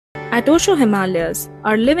At Osho Himalayas,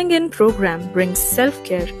 our Living In program brings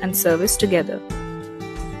self-care and service together.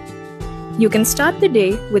 You can start the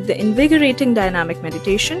day with the invigorating dynamic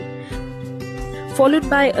meditation, followed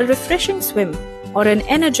by a refreshing swim or an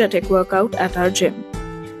energetic workout at our gym.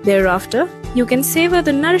 Thereafter, you can savor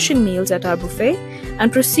the nourishing meals at our buffet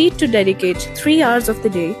and proceed to dedicate 3 hours of the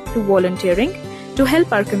day to volunteering to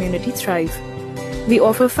help our community thrive. We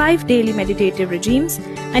offer 5 daily meditative regimes,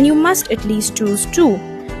 and you must at least choose 2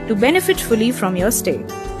 to benefit fully from your stay.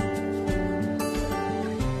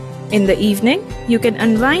 In the evening, you can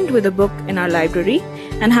unwind with a book in our library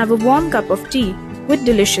and have a warm cup of tea with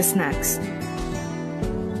delicious snacks.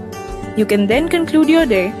 You can then conclude your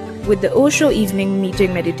day with the Osho evening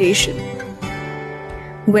meeting meditation.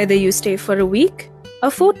 Whether you stay for a week,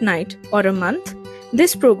 a fortnight, or a month,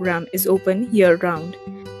 this program is open year-round.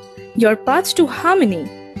 Your path to harmony,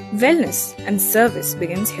 wellness, and service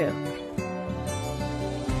begins here.